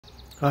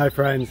Hi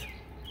friends.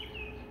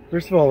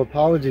 First of all,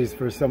 apologies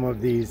for some of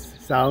these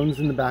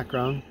sounds in the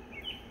background.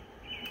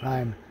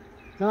 I'm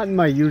not in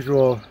my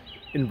usual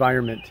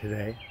environment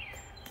today,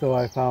 so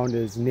I found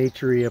as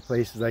naturey a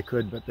place as I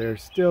could, but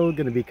there's still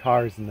going to be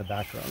cars in the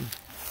background.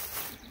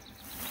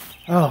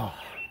 Oh,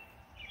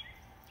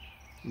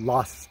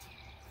 lust.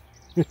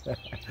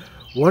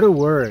 What a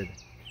word.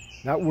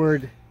 That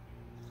word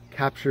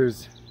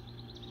captures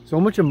so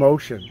much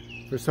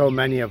emotion for so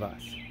many of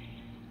us.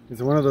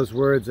 It's one of those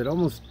words that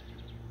almost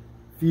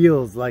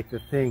feels like the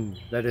thing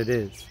that it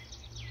is.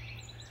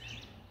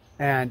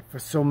 And for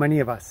so many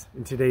of us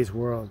in today's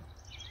world,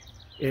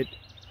 it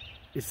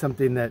is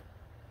something that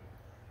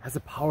has a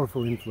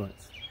powerful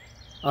influence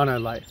on our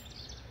life.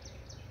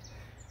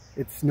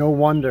 It's no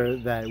wonder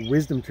that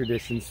wisdom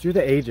traditions through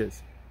the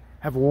ages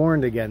have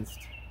warned against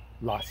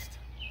lust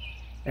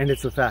and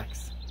its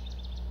effects.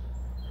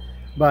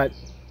 But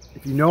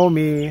if you know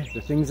me,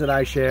 the things that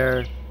I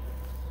share,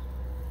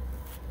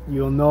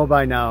 you'll know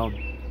by now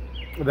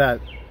that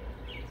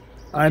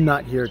I'm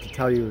not here to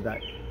tell you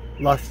that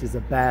lust is a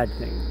bad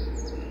thing.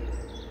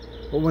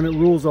 But when it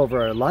rules over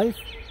our life,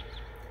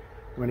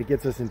 when it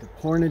gets us into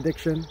porn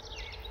addiction,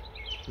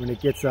 when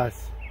it gets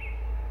us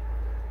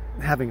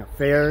having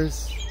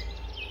affairs,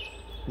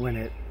 when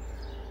it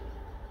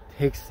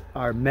takes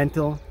our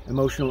mental,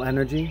 emotional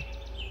energy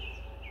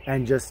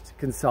and just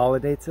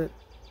consolidates it,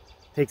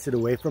 takes it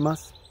away from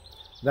us,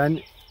 then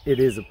it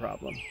is a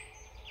problem.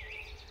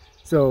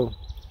 So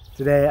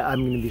today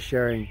I'm going to be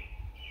sharing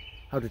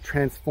how to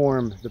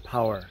transform the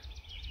power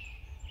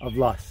of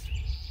lust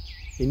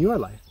in your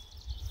life.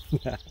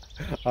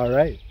 All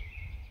right,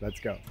 let's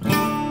go.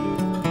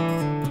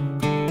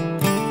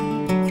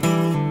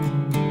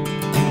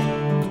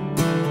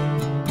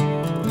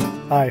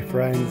 Hi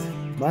friends,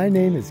 my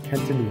name is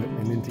Kenton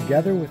Whitman, and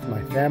together with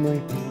my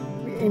family,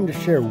 we aim to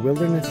share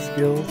wilderness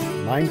skills,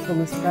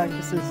 mindfulness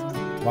practices,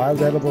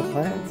 wild edible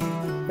plants,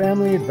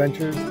 family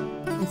adventures,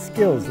 and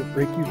skills that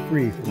break you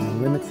free from the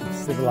limits of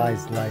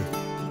civilized life.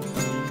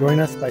 Join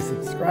us by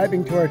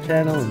subscribing to our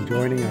channel and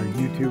joining our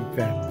YouTube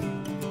family.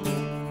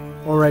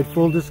 Alright,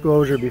 full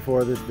disclosure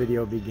before this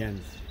video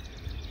begins.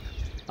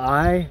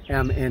 I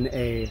am in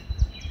a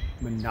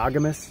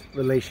monogamous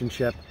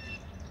relationship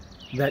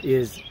that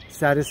is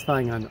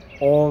satisfying on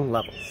all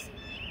levels.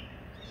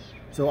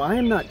 So I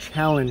am not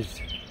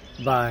challenged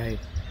by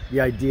the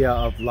idea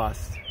of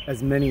lust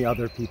as many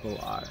other people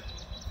are.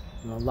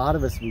 You know, a lot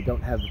of us, we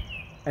don't have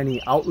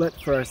any outlet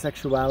for our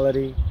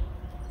sexuality,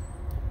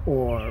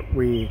 or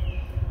we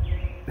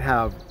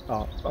have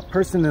a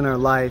person in our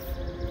life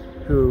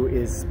who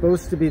is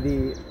supposed to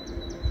be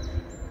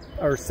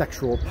our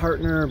sexual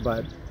partner,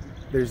 but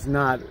there's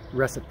not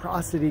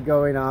reciprocity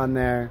going on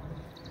there.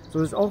 So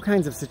there's all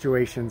kinds of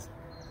situations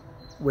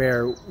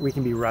where we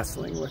can be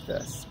wrestling with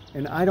this,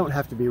 and I don't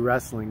have to be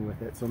wrestling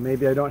with it, so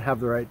maybe I don't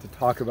have the right to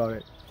talk about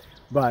it.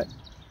 But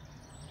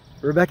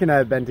Rebecca and I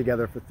have been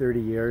together for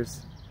 30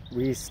 years.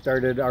 We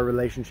started our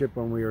relationship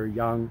when we were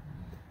young,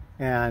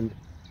 and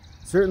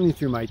certainly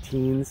through my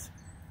teens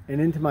and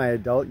into my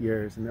adult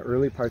years, in the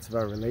early parts of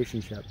our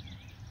relationship,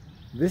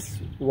 this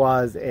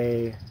was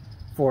a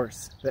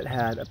force that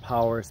had a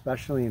power,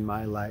 especially in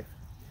my life,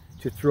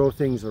 to throw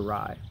things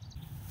awry.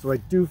 So I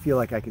do feel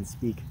like I can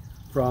speak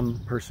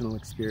from personal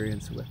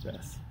experience with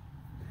this.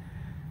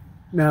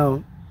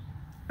 Now,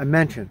 I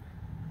mentioned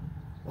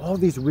all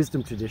these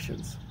wisdom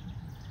traditions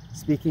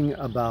speaking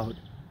about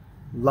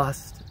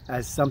lust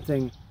as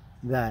something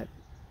that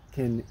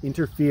can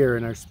interfere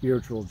in our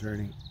spiritual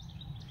journey.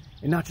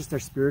 And not just our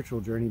spiritual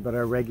journey, but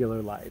our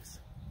regular lives.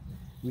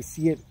 We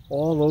see it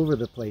all over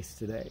the place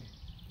today.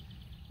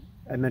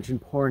 I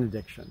mentioned porn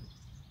addiction,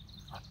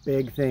 a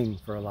big thing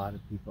for a lot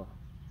of people.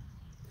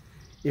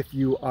 If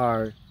you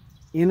are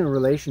in a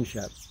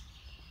relationship,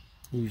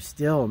 you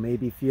still may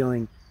be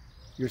feeling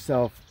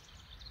yourself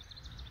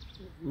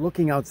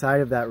looking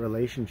outside of that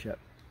relationship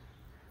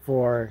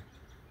for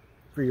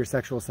your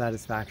sexual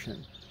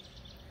satisfaction.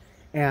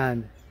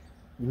 And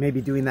you may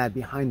be doing that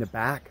behind the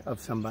back of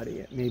somebody.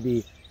 It may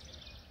be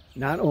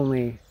not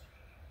only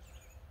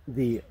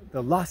the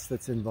lust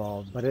that's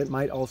involved, but it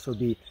might also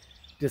be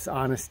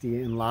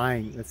dishonesty and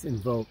lying that's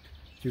invoked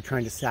through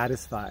trying to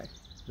satisfy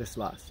this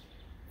lust.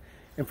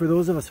 And for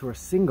those of us who are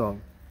single,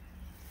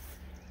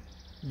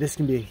 this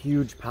can be a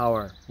huge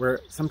power where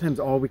sometimes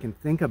all we can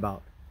think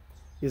about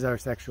is our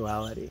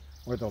sexuality,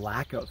 or the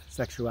lack of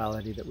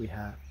sexuality that we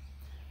have,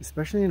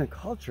 especially in a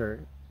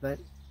culture that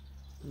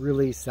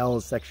really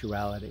sells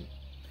sexuality.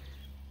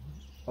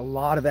 A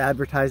lot of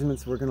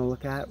advertisements we're going to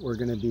look at, we're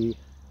going to be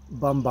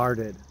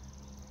bombarded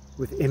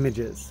with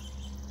images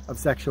of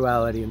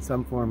sexuality in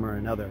some form or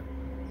another.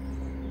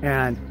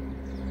 And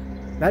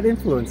that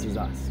influences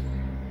us.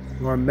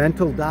 Our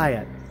mental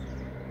diet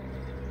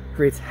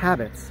creates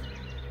habits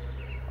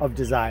of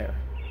desire.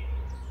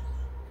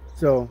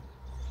 So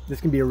this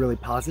can be a really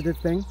positive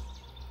thing.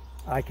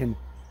 I can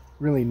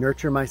really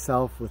nurture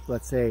myself with,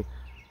 let's say,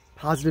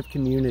 positive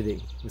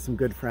community with some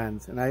good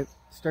friends, and I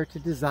start to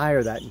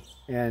desire that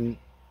and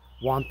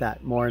want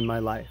that more in my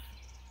life.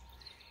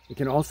 It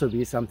can also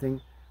be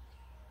something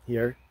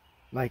here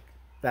like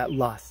that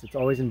lust. It's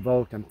always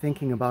invoked. I'm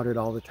thinking about it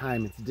all the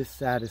time. It's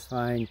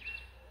dissatisfying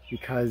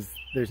because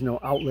there's no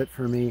outlet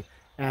for me,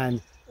 and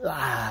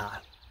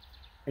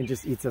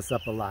just eats us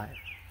up alive.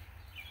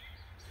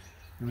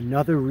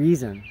 Another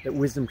reason that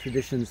wisdom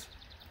traditions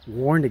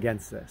warned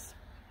against this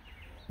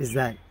is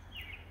that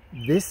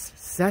this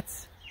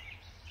sets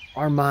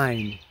our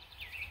mind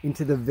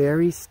into the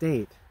very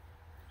state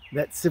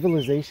that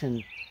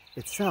civilization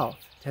itself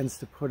tends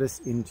to put us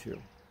into,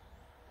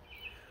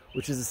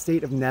 which is a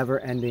state of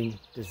never-ending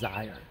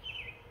desire.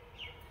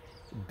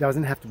 It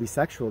doesn't have to be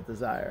sexual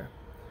desire.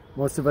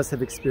 Most of us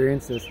have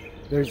experienced this.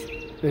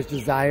 There's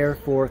desire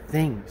for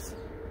things,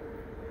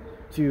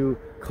 to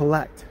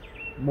collect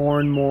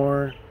more and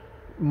more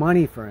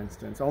money, for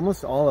instance.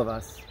 Almost all of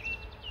us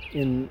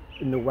in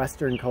the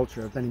Western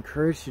culture have been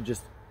encouraged to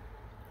just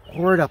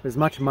hoard up as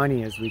much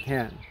money as we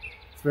can.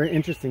 It's very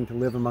interesting to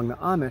live among the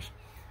Amish,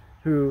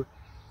 who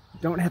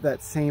don't have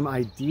that same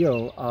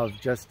ideal of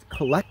just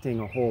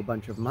collecting a whole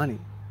bunch of money.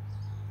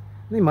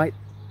 They might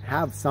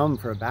have some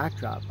for a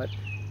backdrop, but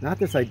not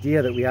this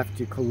idea that we have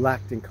to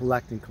collect and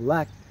collect and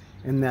collect,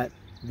 and that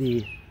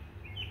the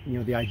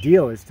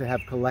ideal is to have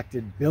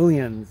collected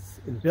billions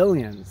and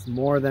billions,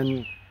 more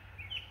than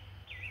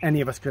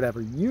any of us could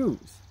ever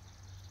use.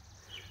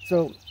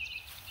 So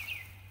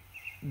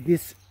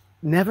this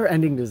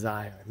never-ending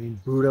desire, I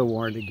mean, Buddha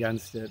warned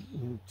against it.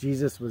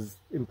 Jesus was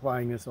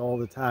implying this all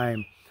the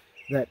time,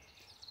 that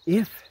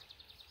if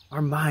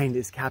our mind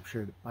is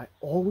captured by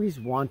always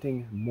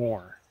wanting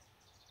more,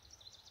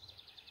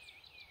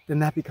 then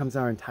that becomes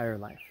our entire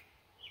life.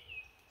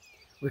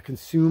 We're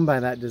consumed by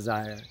that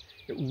desire.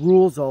 It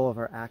rules all of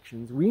our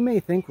actions. We may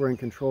think we're in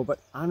control, but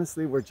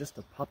honestly, we're just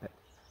a puppet.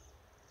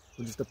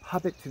 We're just a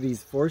puppet to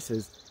these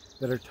forces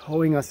that are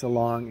towing us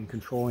along and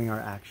controlling our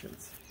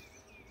actions.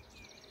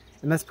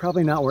 And that's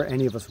probably not where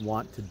any of us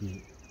want to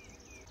be.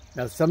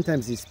 Now,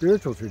 sometimes these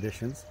spiritual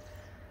traditions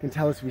can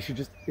tell us we should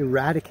just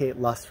eradicate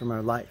lust from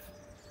our life.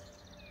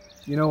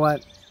 You know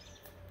what?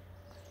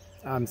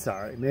 I'm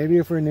sorry. Maybe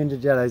if we're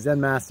Ninja Jedi Zen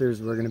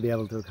Masters, we're going to be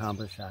able to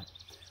accomplish that.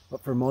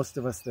 But for most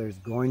of us, there's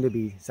going to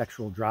be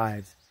sexual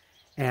drives.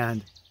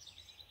 And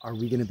are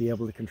we going to be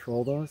able to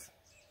control those?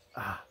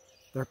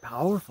 They're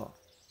powerful.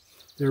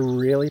 They're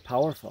really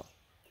powerful.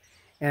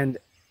 And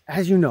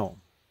as you know,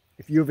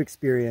 if you've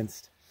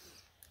experienced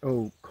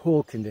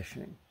cold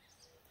conditioning,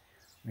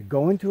 I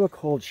go into a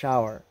cold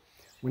shower.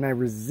 When I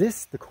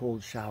resist the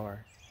cold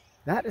shower,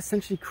 that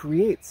essentially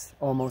creates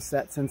almost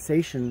that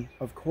sensation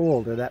of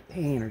cold, or that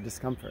pain or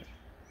discomfort.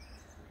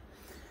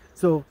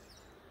 So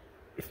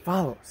it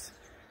follows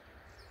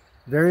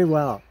very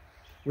well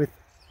with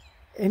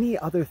any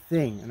other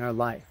thing in our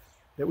life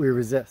that we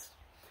resist.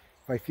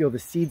 If I feel the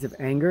seeds of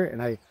anger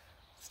and I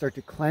start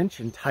to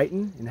clench and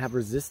tighten and have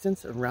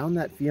resistance around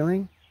that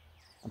feeling,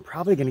 I'm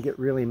probably going to get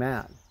really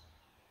mad.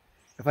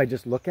 If I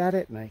just look at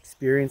it and I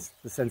experience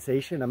the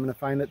sensation, I'm going to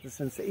find that the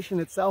sensation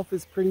itself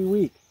is pretty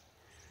weak.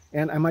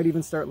 And I might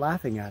even start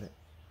laughing at it.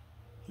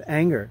 The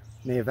anger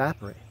may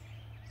evaporate.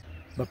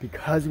 But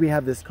because we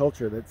have this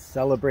culture that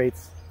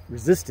celebrates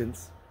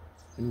resistance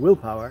and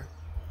willpower,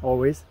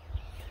 always,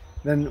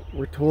 then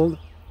we're told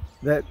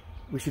that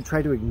we should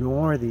try to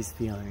ignore these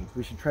feelings.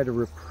 We should try to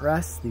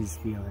repress these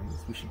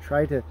feelings. We should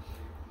try to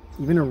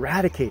even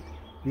eradicate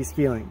these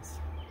feelings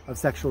of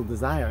sexual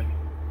desire.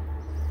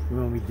 And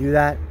when we do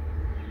that,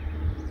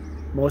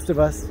 most of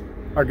us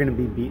are going to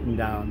be beaten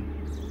down.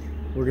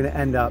 We're going to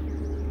end up,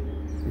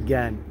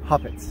 again,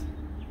 puppets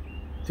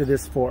to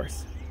this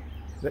force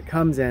that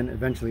comes in,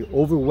 eventually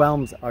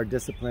overwhelms our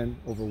discipline,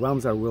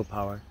 overwhelms our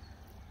willpower,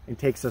 and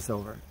takes us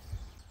over.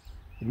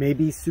 It may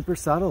be super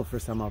subtle for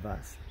some of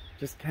us,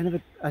 just kind of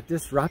a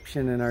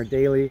disruption in our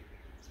daily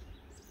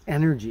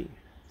energy,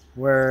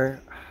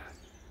 where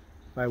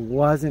if I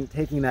wasn't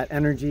taking that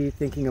energy,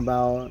 thinking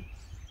about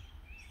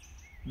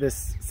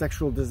this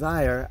sexual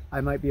desire, I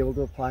might be able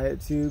to apply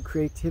it to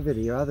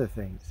creativity or other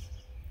things.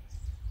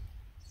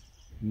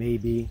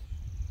 Maybe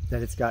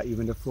that it's got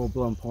even to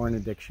full-blown porn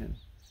addiction,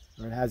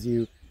 or it has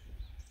you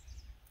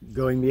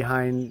going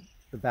behind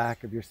the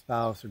back of your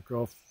spouse or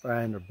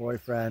girlfriend or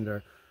boyfriend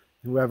or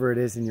whoever it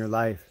is in your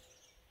life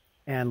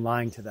and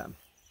lying to them.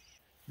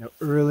 Now,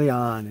 early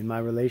on in my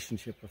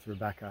relationship with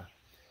Rebecca,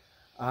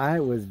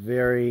 I was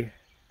very,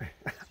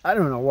 I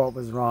don't know what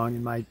was wrong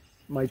in my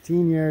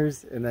teen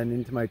years and then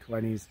into my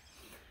 20s.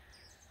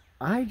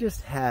 I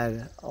just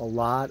had a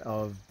lot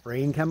of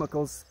brain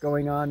chemicals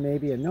going on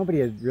maybe, and nobody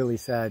had really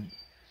said,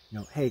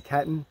 hey,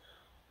 Ketten,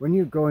 when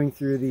you're going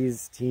through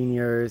these teen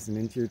years and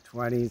into your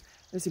 20s,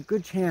 there's a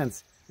good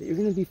chance that you're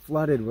going to be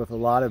flooded with a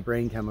lot of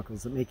brain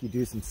chemicals that make you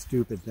do some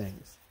stupid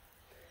things.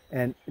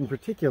 And in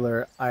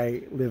particular,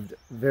 I lived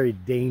very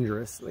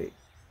dangerously.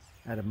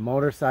 I had a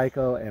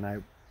motorcycle and I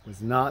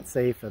was not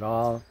safe at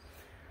all.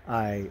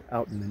 I,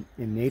 out in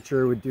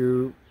nature, would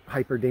do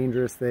hyper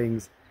dangerous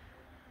things.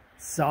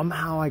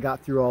 Somehow I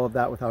got through all of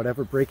that without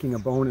ever breaking a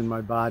bone in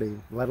my body,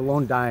 let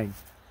alone dying.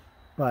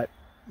 But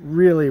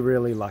really,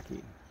 really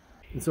lucky.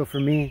 And so for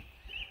me,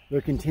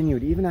 there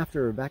continued, even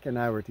after Rebecca and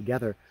I were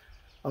together,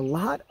 a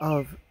lot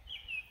of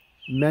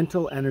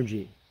mental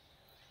energy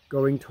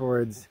going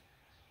towards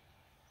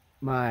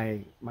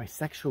my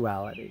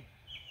sexuality.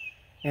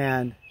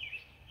 And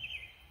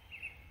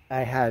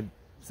I had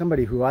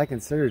somebody who I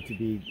considered to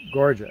be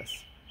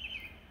gorgeous,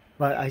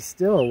 but I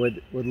still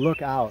would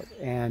look out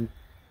and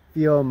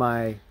feel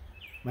my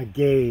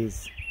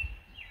gaze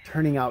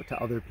turning out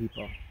to other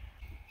people.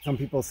 Some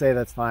people say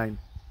that's fine,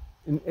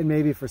 and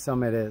maybe for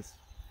some it is.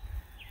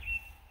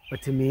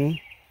 But to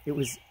me, it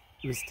was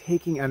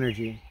taking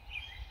energy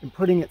and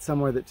putting it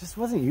somewhere that just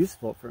wasn't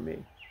useful for me.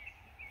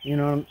 You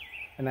know,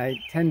 and I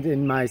tend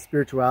in my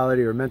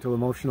spirituality or mental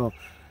emotional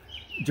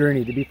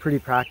journey to be pretty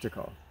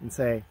practical and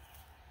say,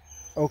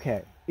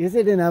 okay, is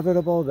it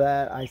inevitable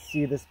that I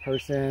see this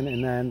person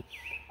and then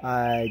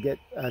I get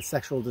a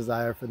sexual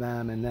desire for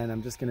them and then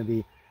I'm just going to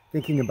be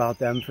thinking about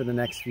them for the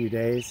next few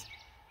days?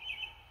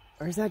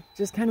 Or is that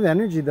just kind of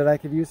energy that I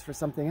could use for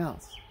something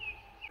else?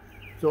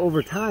 So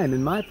over time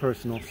in my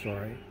personal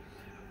story,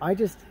 I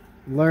just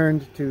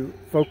learned to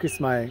focus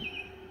my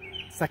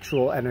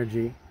sexual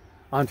energy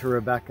onto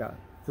Rebecca,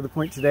 to the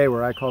point today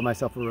where I call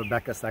myself a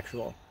Rebecca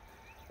sexual.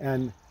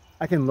 And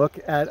I can look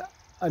at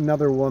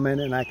another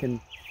woman and I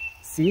can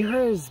see her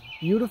as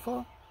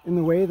beautiful in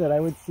the way that I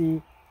would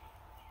see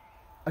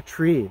a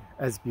tree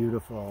as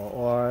beautiful,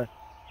 or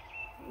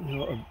you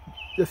know,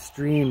 a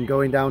stream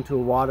going down to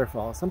a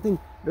waterfall, something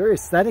very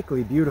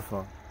aesthetically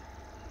beautiful.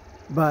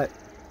 But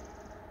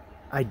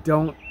I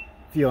don't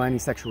feel any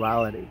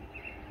sexuality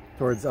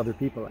towards other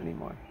people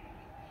anymore.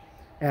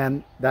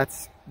 And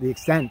that's the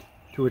extent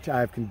to which I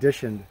have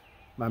conditioned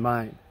my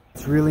mind.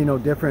 It's really no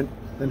different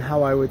than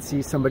how I would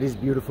see somebody's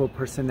beautiful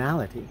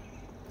personality.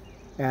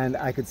 And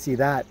I could see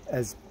that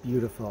as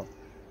beautiful.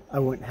 I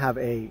wouldn't have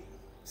a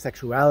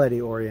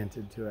sexuality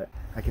oriented to it.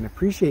 I can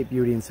appreciate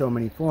beauty in so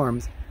many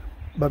forms,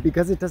 but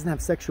because it doesn't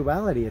have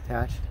sexuality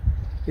attached,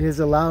 it has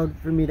allowed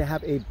for me to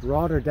have a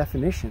broader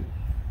definition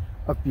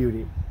of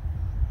beauty.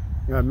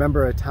 You know, I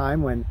remember a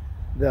time when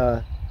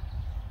the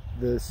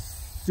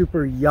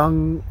super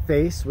young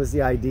face was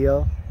the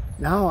ideal.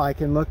 Now I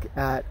can look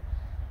at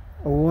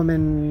a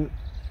woman,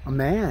 a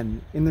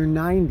man in their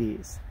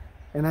 90s,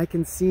 and I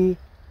can see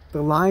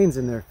the lines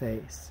in their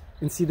face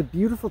and see the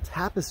beautiful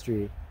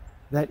tapestry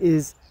that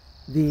is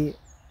the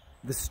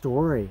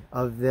story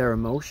of their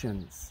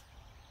emotions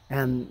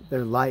and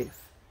their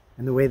life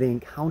and the way they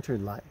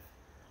encountered life,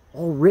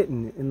 all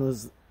written in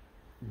those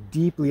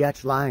deeply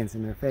etched lines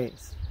in their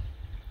face.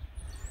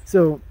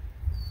 So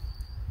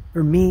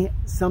for me,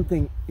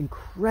 something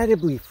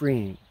incredibly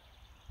freeing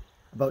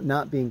about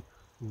not being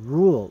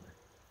ruled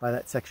by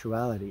that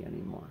sexuality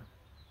anymore.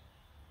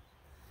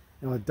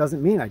 Now, it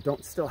doesn't mean I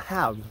don't still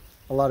have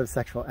a lot of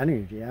sexual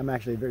energy. I'm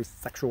actually a very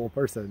sexual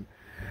person,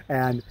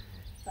 and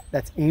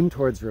that's aimed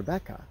towards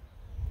Rebecca.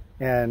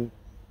 And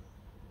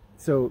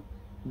so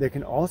there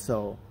can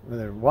also, or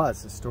there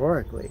was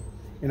historically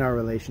in our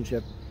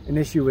relationship, an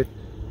issue with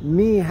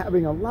me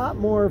having a lot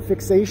more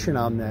fixation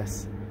on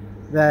this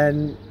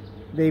than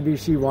maybe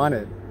she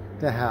wanted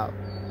to have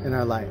in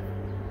our life.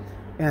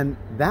 And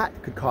that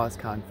could cause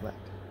conflict.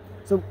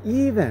 So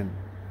even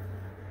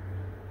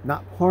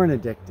not porn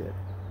addicted,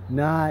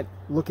 not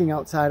looking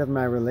outside of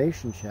my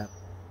relationship,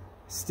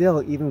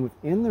 still even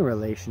within the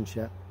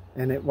relationship,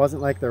 and it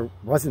wasn't like there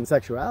wasn't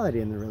sexuality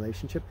in the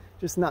relationship,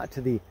 just not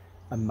to the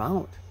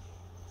amount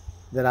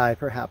that I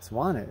perhaps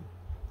wanted,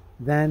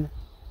 then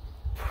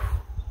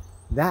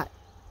that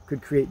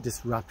could create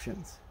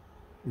disruptions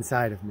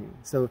inside of me.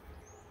 So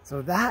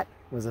that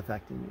was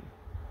affecting me.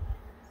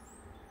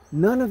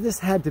 None of this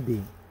had to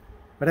be,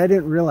 but I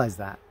didn't realize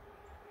that.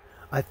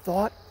 I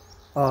thought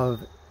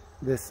of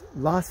this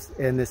lust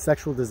and this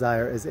sexual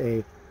desire as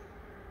a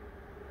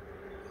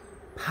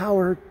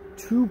power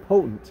too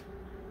potent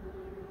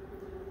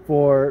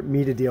for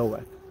me to deal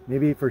with,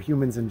 maybe for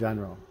humans in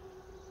general.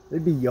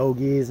 There'd be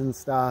yogis and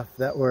stuff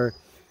that were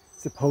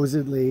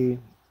supposedly,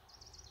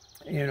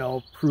 you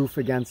know, proof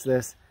against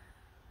this.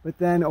 But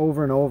then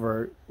over and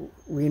over,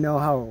 we know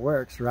how it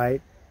works,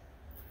 right?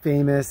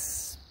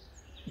 Famous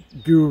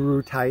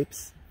guru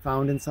types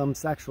found in some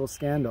sexual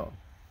scandal.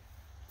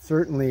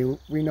 Certainly,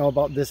 we know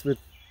about this with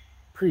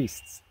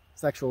priests,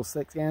 sexual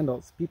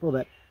scandals, people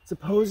that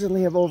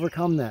supposedly have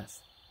overcome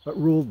this, but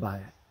ruled by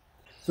it.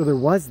 So there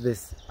was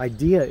this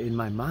idea in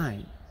my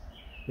mind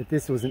that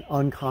this was an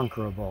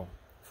unconquerable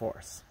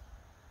force.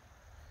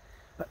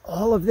 But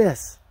all of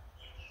this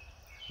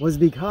was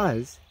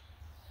because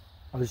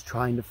I was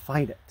trying to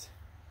fight it.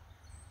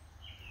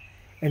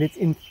 And it's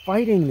in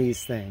fighting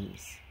these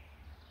things,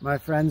 my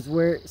friends,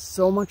 where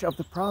so much of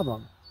the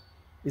problem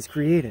is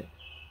created.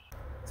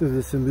 So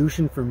the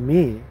solution for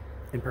me,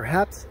 and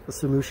perhaps a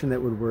solution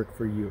that would work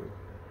for you,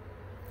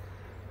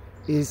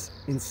 is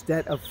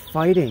instead of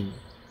fighting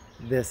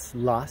this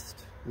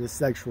lust, this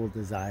sexual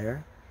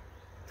desire,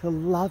 to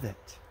love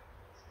it,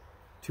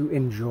 to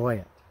enjoy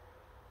it.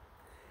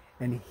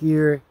 And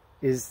here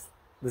is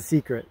the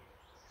secret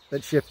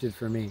that shifted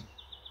for me.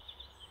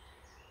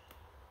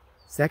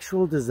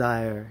 Sexual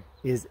desire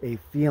is a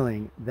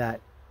feeling that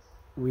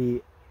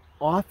we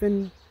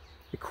often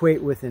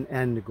equate with an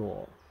end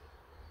goal.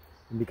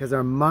 And because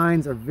our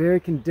minds are very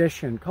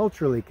conditioned,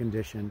 culturally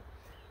conditioned,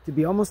 to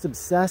be almost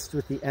obsessed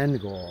with the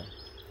end goal,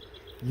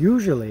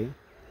 usually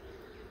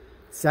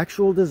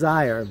sexual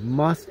desire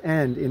must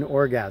end in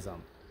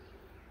orgasm.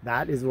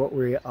 That is what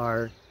we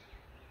are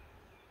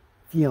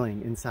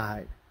feeling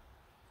inside.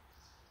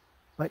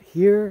 But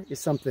here is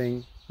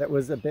something that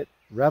was a bit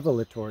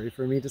revelatory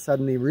for me to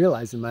suddenly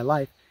realize in my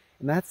life,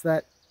 and that's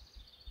that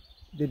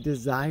the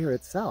desire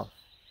itself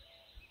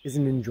is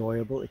an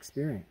enjoyable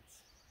experience.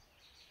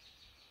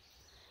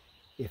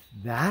 If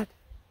that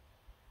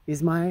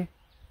is my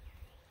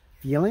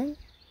feeling,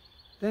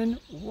 then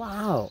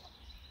wow,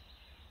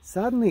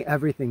 suddenly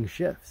everything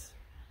shifts.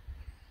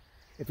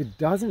 If it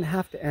doesn't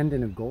have to end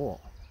in a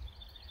goal,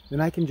 then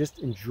I can just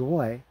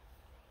enjoy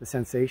the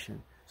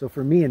sensation. So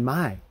for me, in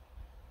my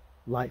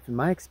life, in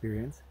my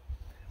experience,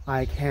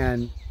 I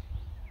can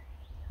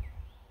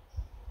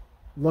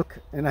look,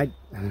 and I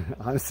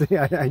honestly,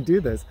 I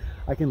do this.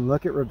 I can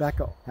look at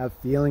Rebecca, have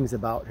feelings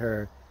about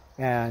her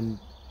and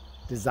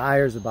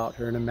desires about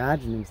her and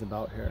imaginings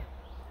about her.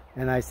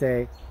 And I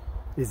say,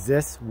 is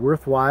this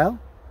worthwhile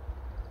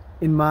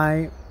in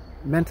my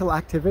mental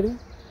activity?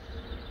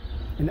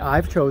 And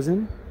I've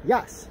chosen,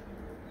 yes.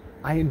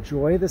 I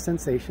enjoy the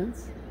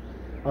sensations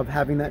of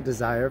having that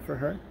desire for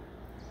her.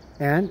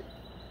 And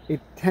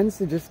it tends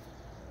to just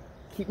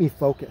keep me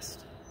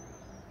focused.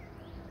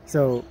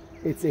 So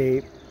it's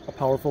a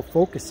powerful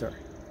focuser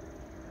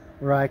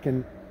where I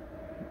can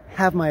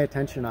have my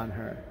attention on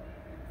her,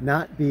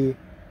 not be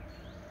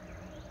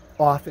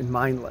off and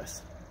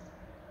mindless,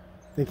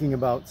 thinking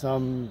about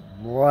some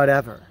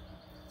whatever.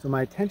 So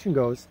my attention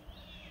goes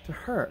to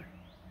her,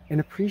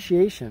 an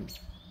appreciation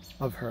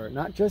of her,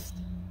 not just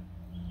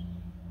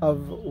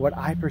of what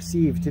I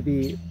perceive to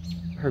be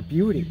her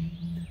beauty,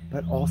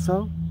 but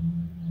also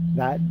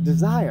that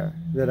desire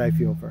that I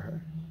feel for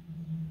her.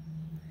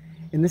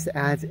 And this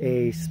adds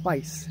a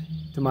spice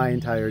to my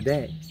entire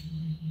day.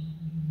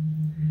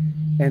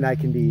 And I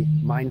can be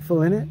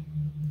mindful in it,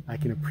 I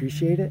can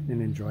appreciate it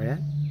and enjoy it.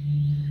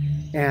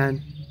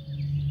 And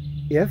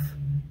if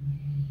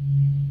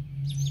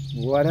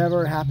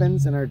whatever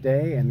happens in our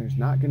day and there's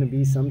not going to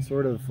be some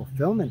sort of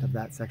fulfillment of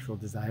that sexual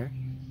desire,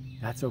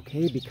 that's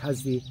okay,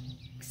 because the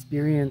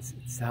experience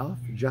itself,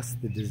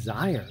 just the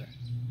desire,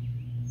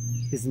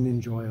 is an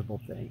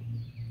enjoyable thing.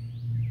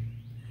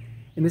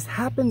 And this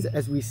happens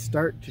as we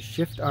start to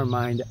shift our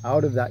mind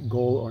out of that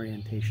goal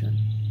orientation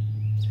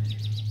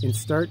and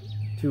start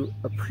to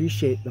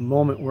appreciate the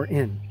moment we're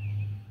in.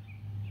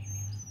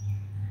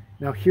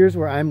 Now here's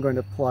where I'm going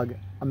to plug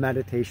a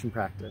meditation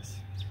practice.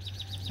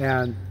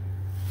 And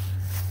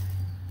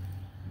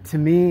to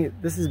me,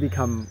 this has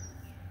become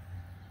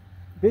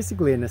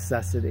basically a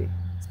necessity,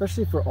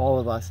 especially for all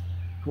of us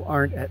who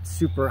aren't at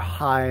super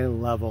high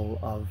level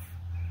of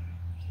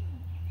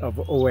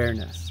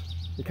awareness,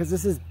 because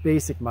this is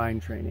basic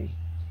mind training.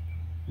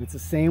 And it's the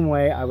same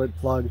way I would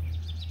plug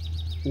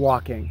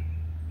walking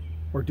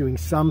or doing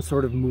some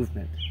sort of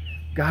movement.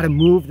 Got to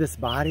move this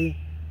body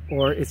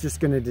or it's just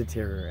going to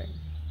deteriorate.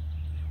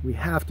 We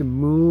have to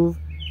move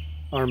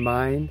our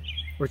mind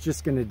or it's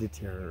just going to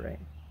deteriorate.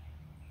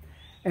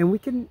 And we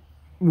can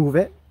move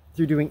it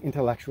through doing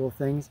intellectual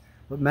things,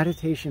 but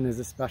meditation is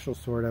a special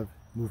sort of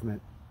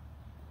movement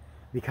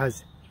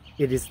because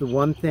it is the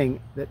one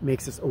thing that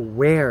makes us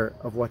aware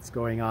of what's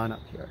going on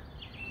up here.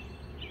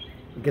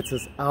 It gets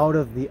us out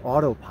of the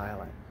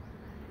autopilot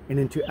and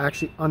into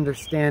actually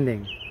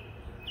understanding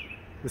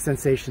the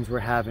sensations we're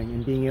having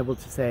and being able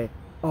to say,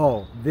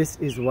 oh, this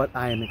is what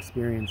I am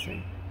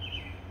experiencing.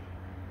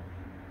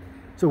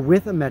 So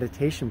with a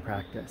meditation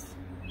practice,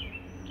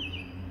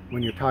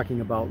 when you're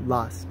talking about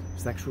lust,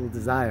 sexual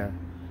desire,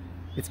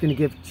 it's going to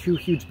give two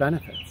huge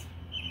benefits.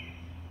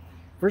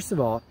 First of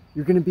all,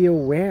 you're going to be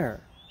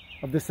aware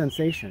of the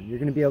sensation. You're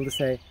going to be able to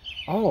say,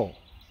 oh,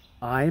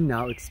 I am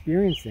now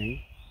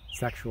experiencing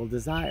sexual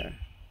desire.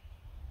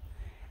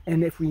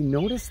 And if we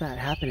notice that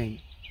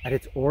happening at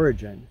its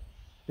origin,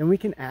 then we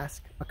can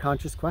ask a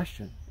conscious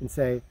question and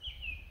say,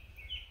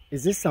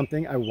 is this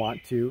something I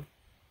want to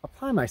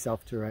apply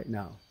myself to right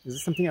now? Is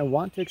this something I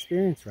want to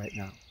experience right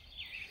now?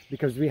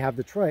 Because we have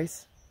the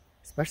choice,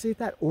 especially at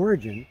that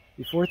origin,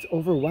 before it's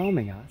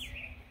overwhelming us,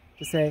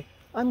 to say,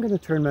 I'm going to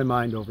turn my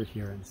mind over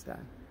here instead.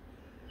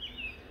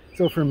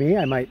 So for me,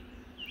 I might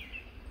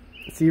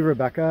see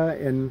Rebecca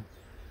in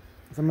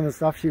some of the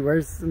stuff she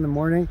wears in the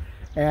morning,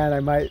 and I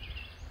might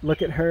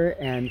look at her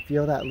and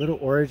feel that little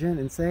origin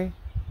and say,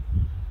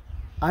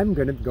 I'm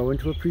going to go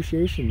into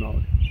appreciation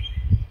mode.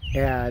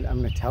 And I'm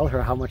going to tell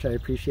her how much I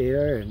appreciate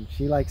her, and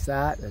she likes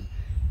that, and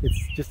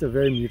it's just a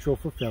very mutual,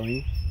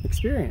 fulfilling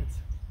experience.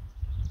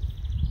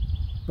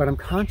 But I'm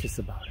conscious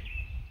about it.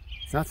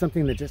 It's not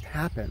something that just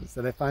happens,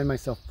 that I find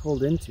myself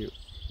pulled into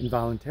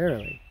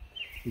involuntarily.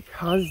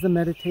 Because the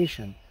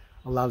meditation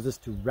allows us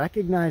to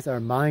recognize our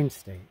mind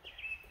state,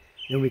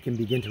 then we can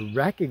begin to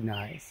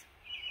recognize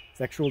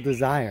sexual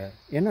desire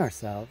in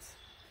ourselves.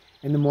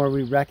 And the more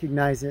we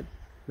recognize it,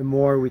 the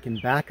more we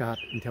can back up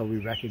until we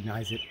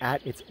recognize it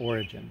at its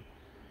origin.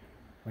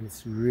 when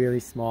it's really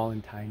small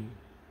and tiny.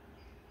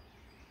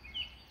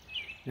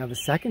 Now, the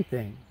second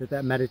thing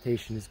that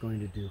meditation is going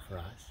to do for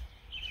us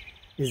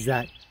is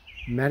that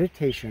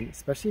meditation,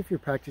 especially if you're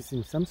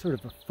practicing some sort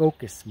of a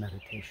focus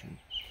meditation,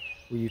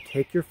 where you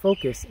take your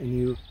focus and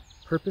you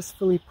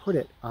purposefully put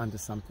it onto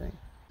something.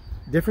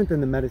 Different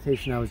than the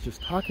meditation I was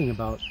just talking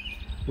about,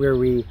 where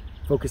we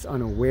focus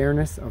on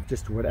awareness of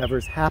just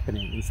whatever's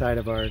happening inside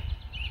of our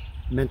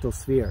mental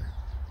sphere.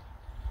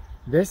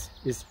 This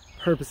is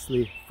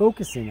purposely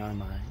focusing our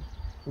mind.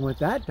 And what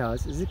that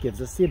does is it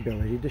gives us the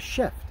ability to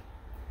shift.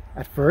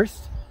 At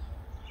first,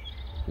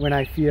 when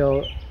I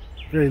feel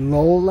very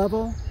low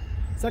level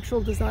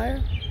sexual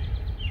desire,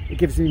 it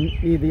gives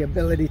me the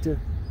ability to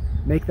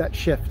make that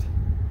shift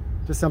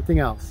to something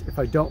else if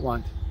I don't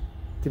want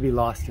to be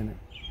lost in it.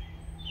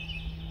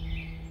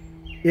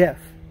 If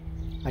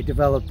I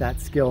develop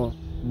that skill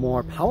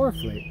more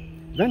powerfully,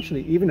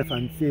 eventually, even if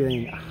I'm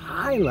feeling a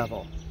high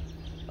level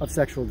of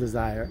sexual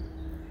desire,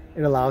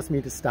 it allows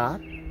me to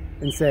stop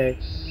and say,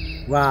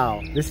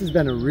 wow, this has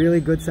been a really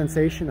good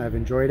sensation. I've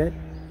enjoyed it.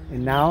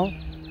 And now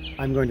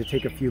I'm going to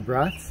take a few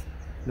breaths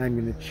and I'm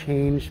going to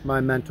change my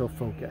mental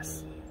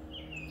focus.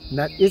 And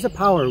that is a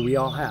power we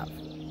all have,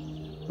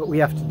 but we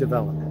have to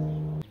develop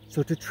it.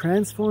 So to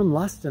transform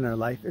lust in our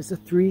life is a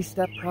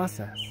 3-step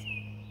process.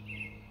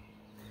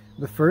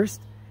 The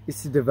first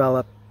is to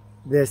develop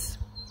this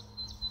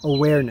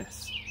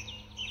awareness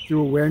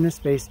through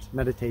awareness-based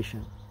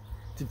meditation.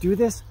 To do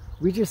this,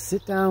 we just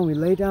sit down, we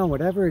lay down,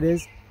 whatever it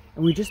is,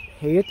 and we just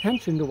pay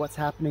attention to what's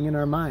happening in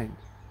our mind.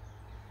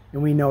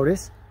 And we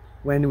notice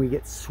when we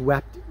get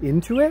swept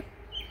into it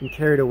and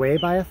carried away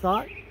by a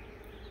thought,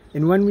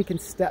 and when we can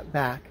step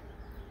back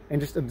and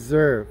just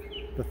observe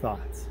the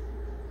thoughts.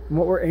 And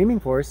what we're aiming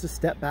for is to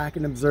step back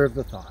and observe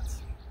the thoughts.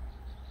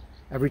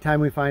 Every time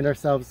we find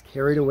ourselves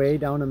carried away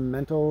down a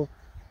mental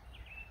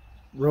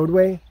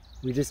roadway,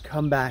 we just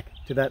come back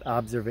to that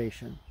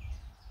observation.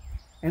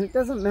 And it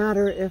doesn't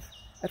matter if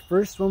at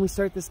first when we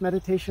start this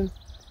meditation,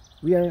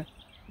 we are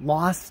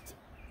lost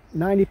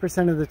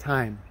 90% of the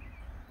time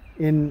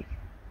in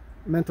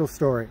mental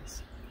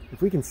stories.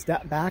 If we can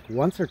step back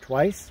once or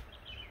twice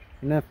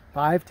in a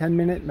 5-10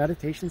 minute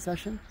meditation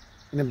session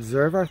and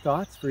observe our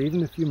thoughts for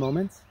even a few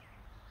moments,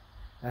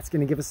 that's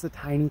going to give us a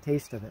tiny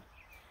taste of it.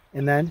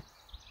 And then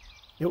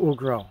it will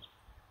grow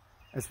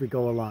as we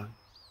go along.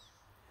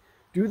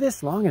 Do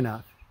this long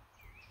enough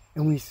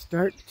and we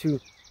start to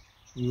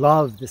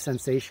love the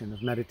sensation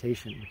of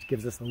meditation, which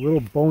gives us a little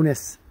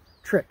bonus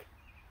trick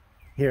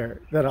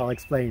here that I'll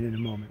explain in a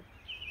moment.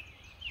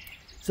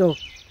 So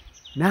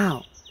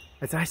now,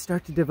 as I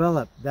start to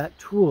develop that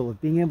tool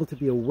of being able to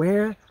be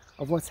aware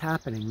of what's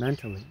happening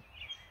mentally,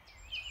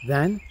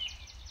 then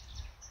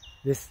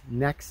this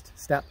next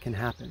step can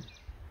happen,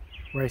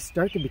 where I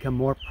start to become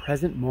more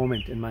present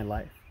moment in my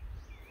life.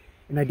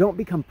 And I don't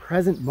become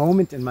present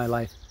moment in my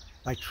life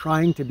by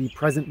trying to be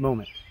present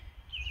moment.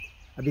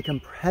 I become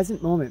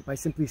present moment by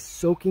simply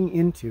soaking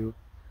into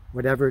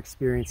whatever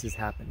experience is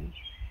happening.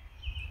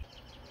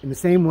 In the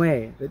same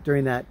way that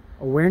during that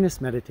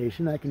awareness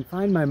meditation, I can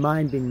find my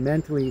mind being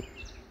mentally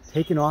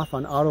taken off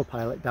on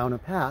autopilot down a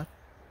path,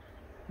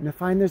 and I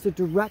find there's a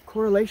direct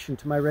correlation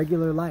to my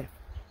regular life,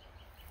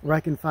 where I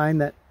can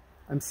find that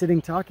I'm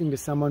sitting talking to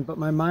someone, but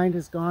my mind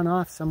has gone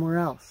off somewhere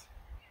else.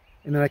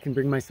 And then I can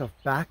bring myself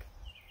back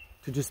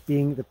to just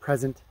being the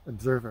present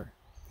observer,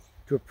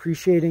 to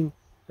appreciating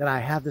that I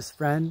have this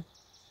friend,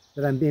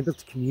 that I'm able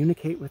to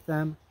communicate with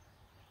them,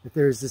 that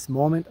there is this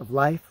moment of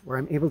life where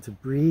I'm able to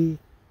breathe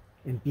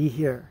and be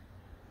here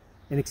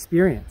and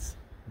experience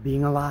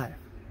being alive.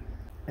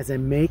 As I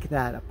make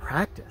that a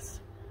practice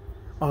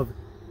of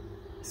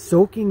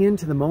soaking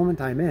into the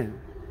moment I'm in,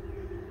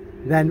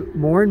 then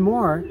more and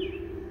more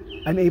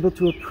I'm able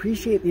to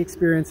appreciate the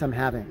experience I'm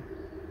having,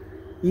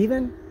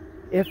 even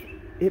if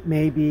it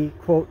may be,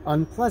 quote,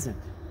 unpleasant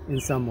in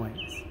some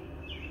ways.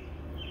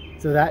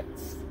 So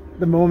that's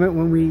the moment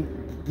when we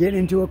get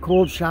into a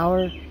cold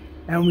shower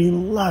and we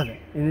love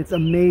it and it's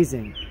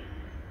amazing.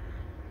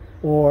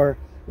 Or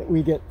that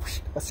we get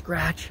a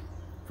scratch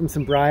from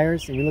some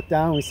briars and we look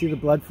down and we see the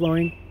blood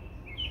flowing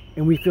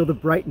and we feel the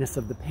brightness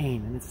of the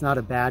pain, and it's not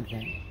a bad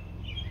thing.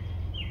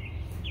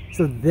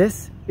 So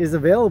this is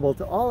available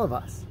to all of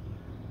us.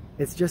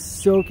 It's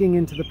just soaking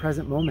into the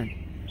present moment.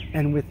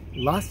 And with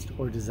lust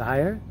or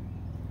desire,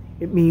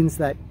 it means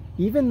that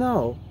even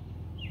though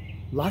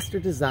lust or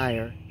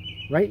desire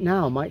right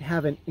now might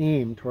have an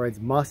aim towards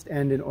must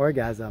end in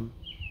orgasm,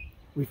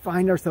 we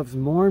find ourselves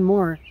more and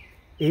more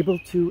able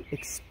to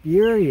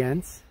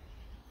experience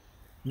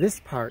this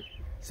part.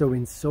 So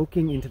in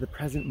soaking into the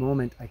present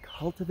moment, I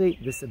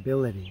cultivate this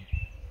ability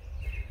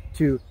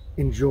to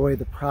enjoy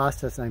the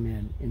process I'm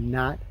in and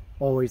not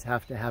always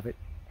have to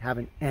have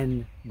an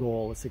end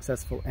goal, a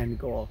successful end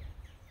goal.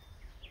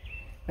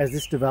 As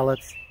this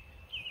develops,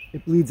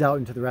 it bleeds out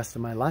into the rest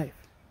of my life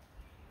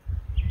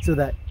so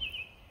that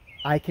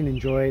I can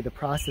enjoy the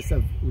process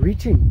of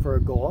reaching for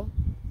a goal,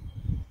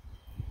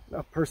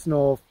 a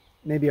personal,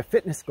 maybe a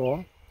fitness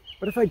goal.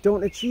 But if I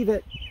don't achieve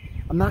it,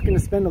 I'm not going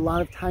to spend a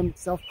lot of time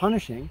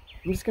self-punishing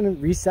I'm just going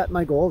to reset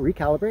my goal,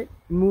 recalibrate,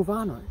 and move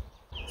onward.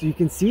 So you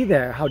can see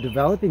there how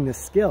developing this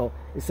skill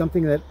is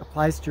something that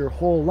applies to your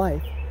whole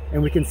life.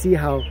 And we can see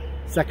how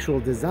sexual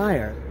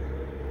desire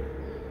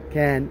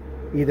can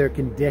either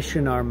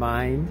condition our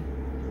mind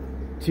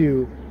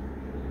to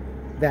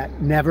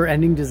that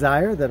never-ending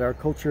desire that our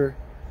culture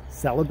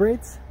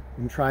celebrates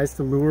and tries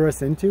to lure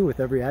us into with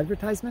every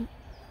advertisement,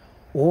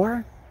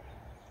 or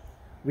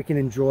we can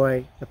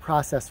enjoy the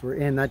process we're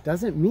in. That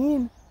doesn't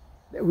mean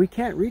that we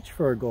can't reach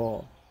for a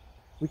goal.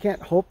 We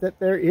can't hope that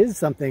there is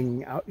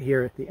something out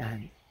here at the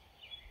end.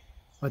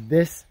 But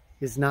this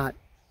is not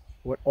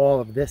what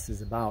all of this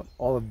is about.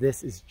 All of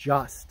this is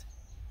just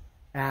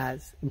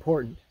as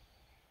important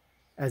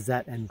as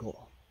that end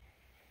goal.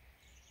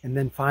 And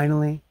then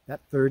finally, that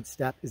third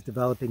step is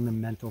developing the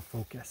mental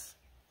focus.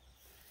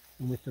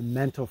 And with the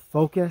mental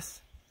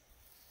focus,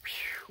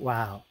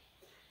 wow.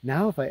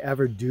 Now if I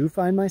ever do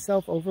find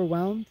myself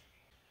overwhelmed,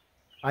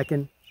 I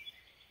can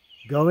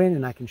go in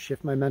and I can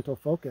shift my mental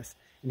focus.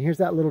 And here's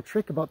that little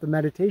trick about the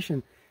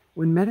meditation.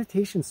 When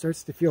meditation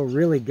starts to feel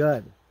really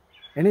good,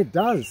 and it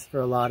does for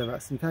a lot of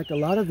us. In fact, a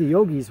lot of the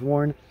yogis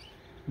warn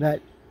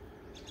that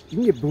you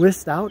can get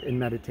blissed out in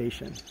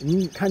meditation and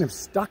you get kind of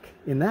stuck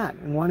in that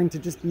and wanting to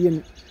just be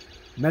in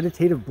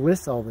meditative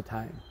bliss all the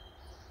time.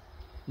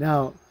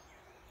 Now,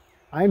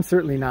 I'm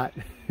certainly not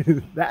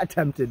that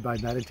tempted by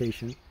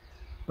meditation,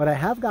 but I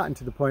have gotten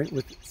to the point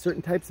with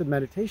certain types of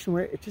meditation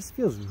where it just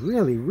feels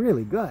really,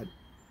 really good,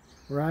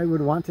 where I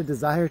would want to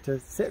desire to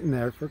sit in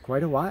there for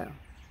quite a while.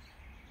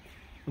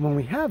 And when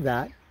we have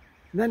that,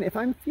 then if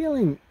I'm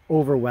feeling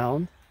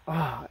overwhelmed,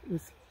 I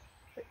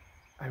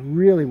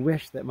really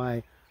wish that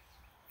my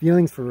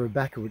feelings for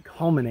Rebecca would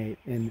culminate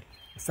in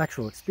a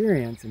sexual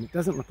experience, and it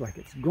doesn't look like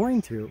it's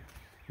going to,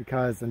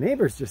 because the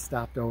neighbors just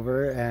stopped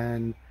over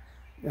and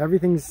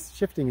everything's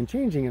shifting and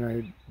changing in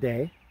our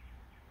day.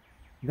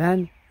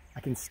 Then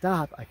I can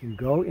stop, I can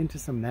go into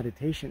some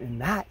meditation,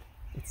 and that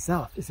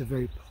itself is a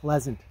very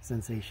pleasant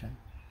sensation.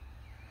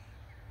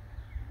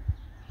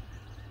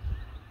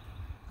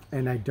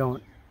 And I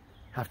don't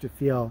have to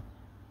feel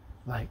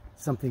like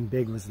something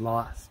big was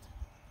lost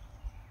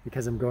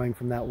because I'm going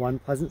from that one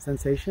pleasant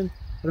sensation,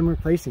 but I'm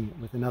replacing it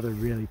with another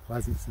really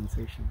pleasant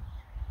sensation.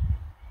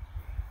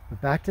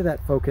 But back to that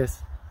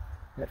focus,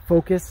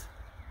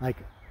 like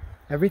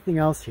everything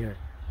else here,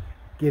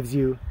 gives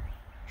you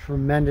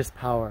tremendous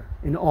power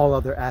in all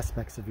other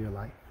aspects of your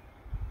life.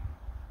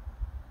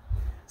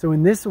 So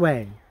in this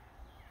way,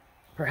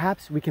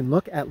 perhaps we can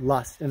look at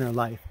lust in our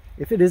life,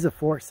 if it is a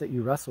force that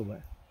you wrestle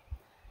with,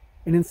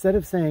 and instead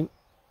of saying,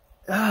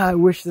 I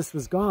wish this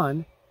was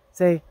gone,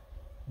 say,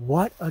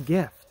 what a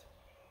gift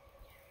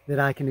that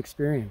I can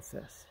experience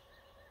this.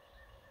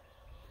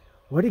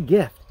 What a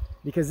gift,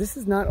 because this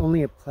is not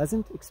only a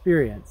pleasant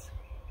experience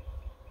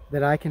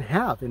that I can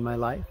have in my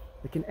life,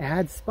 that can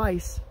add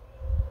spice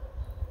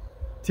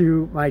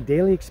to my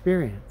daily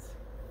experience,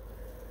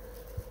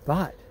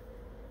 but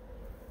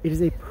it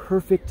is a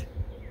perfect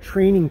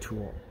training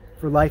tool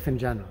for life in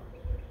general.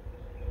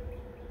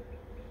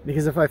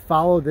 Because if I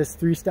follow this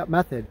three-step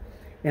method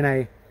and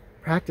I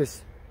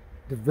practice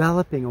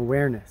developing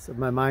awareness of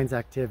my mind's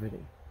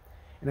activity,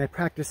 and I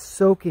practice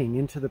soaking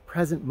into the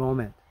present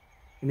moment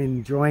and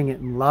enjoying it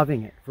and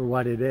loving it for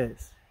what it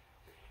is,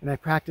 and I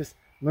practice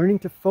learning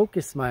to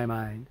focus my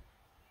mind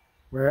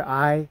where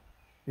I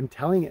am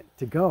telling it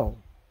to go,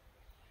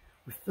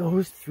 with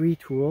those three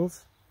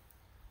tools,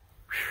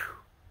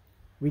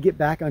 we get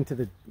back into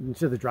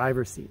the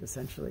driver's seat,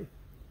 essentially.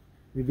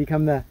 We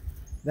become the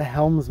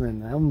helmsman,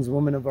 the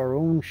helmswoman of our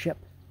own ship.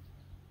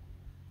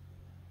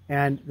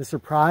 And the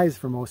surprise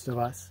for most of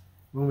us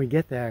when we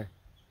get there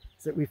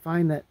is that we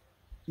find that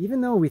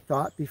even though we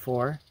thought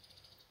before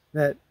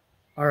that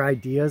our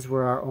ideas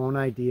were our own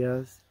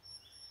ideas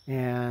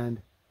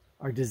and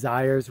our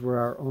desires were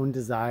our own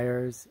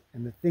desires,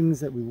 and the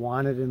things that we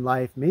wanted in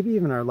life, maybe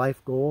even our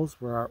life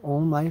goals, were our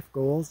own life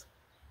goals,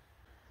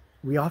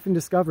 we often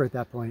discover at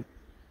that point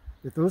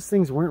that those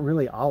things weren't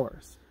really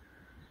ours.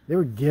 They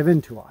were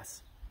given to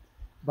us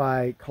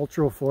by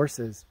cultural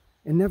forces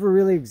and never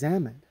really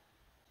examined.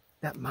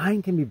 That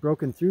mind can be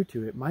broken through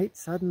to. It might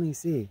suddenly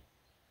see,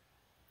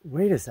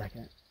 wait a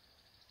second,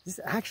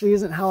 this actually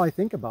isn't how I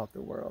think about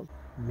the world.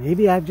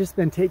 Maybe I've just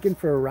been taken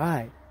for a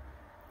ride.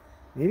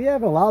 Maybe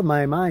I've allowed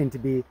my mind to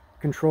be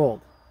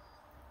controlled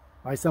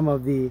by some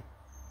of the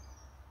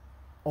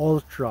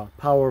ultra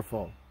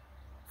powerful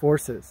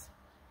forces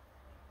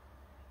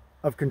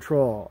of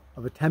control,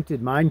 of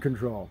attempted mind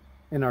control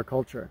in our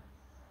culture.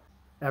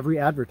 Every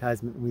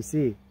advertisement we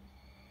see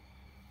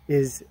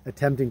is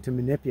attempting to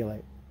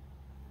manipulate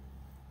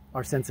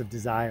our sense of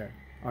desire,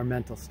 our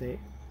mental state.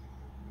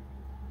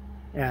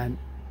 And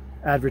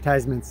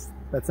advertisements,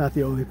 that's not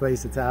the only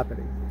place it's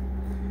happening.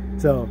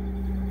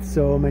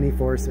 So many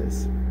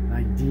forces,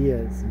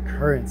 ideas, and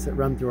currents that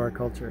run through our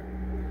culture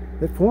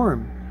that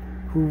form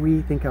who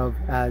we think of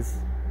as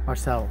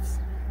ourselves.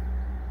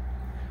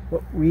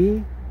 But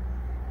we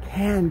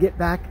can get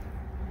back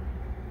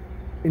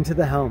into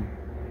the helm.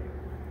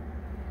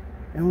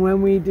 And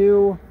when we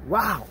do,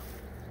 wow,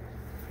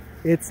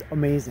 It's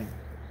amazing.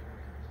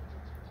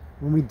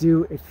 When we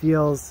do, it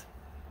feels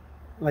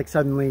like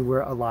suddenly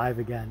we're alive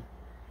again,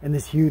 and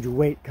this huge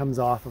weight comes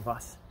off of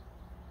us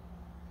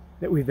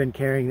that we've been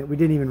carrying, that we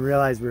didn't even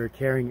realize we were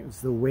carrying. It was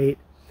the weight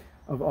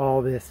of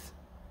all this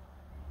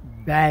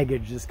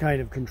baggage, this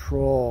kind of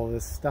control,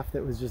 this stuff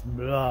that was just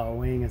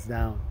weighing us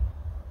down.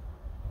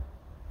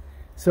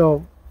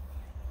 So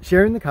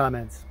share in the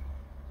comments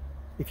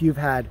if you've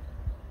had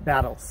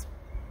battles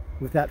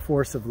with that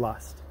force of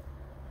lust,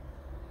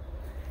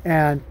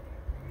 and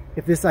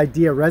if this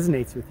idea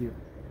resonates with you,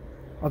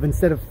 of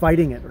instead of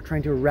fighting it or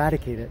trying to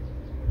eradicate it,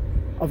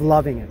 of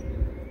loving it.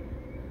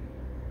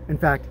 In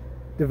fact,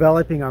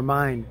 developing our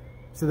mind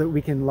so that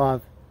we can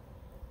love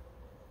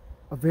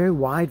a very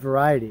wide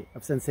variety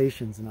of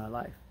sensations in our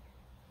life.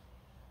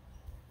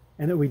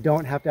 And that we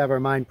don't have to have our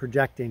mind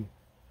projecting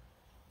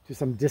to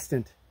some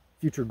distant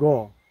future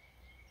goal,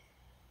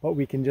 but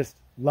we can just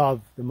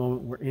love the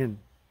moment we're in.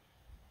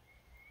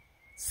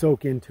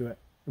 Soak into it,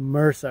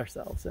 immerse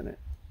ourselves in it.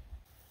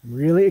 I'm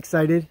really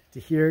excited to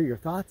hear your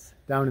thoughts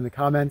down in the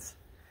comments.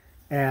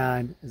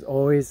 And as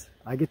always,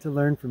 I get to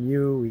learn from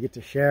you, we get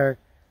to share.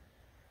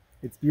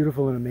 It's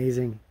beautiful and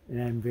amazing,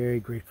 and I'm very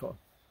grateful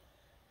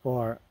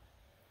for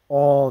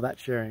all that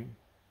sharing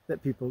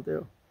that people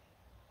do.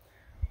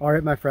 All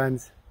right, my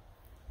friends,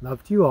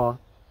 love to you all,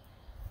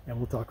 and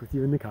we'll talk with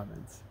you in the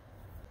comments.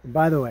 And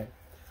by the way,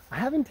 I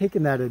haven't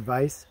taken that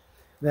advice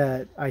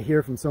that I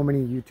hear from so many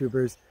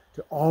YouTubers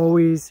to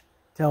always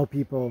tell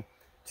people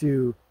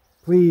to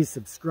please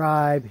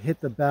subscribe,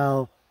 hit the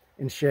bell,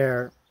 and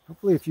share.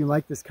 Hopefully, if you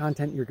like this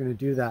content, you're going to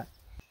do that.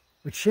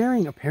 But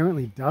sharing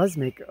apparently does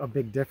make a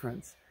big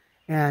difference.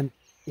 And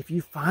if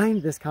you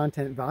find this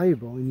content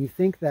valuable and you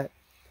think that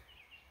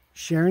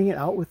sharing it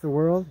out with the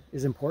world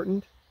is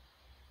important,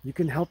 you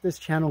can help this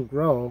channel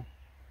grow.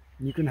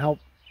 And you can help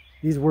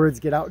these words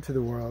get out to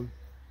the world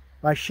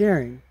by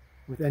sharing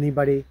with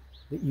anybody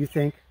that you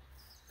think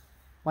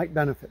might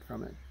benefit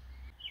from it.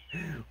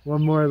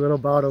 One more little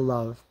bout of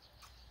love.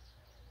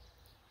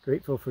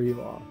 Grateful for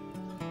you all.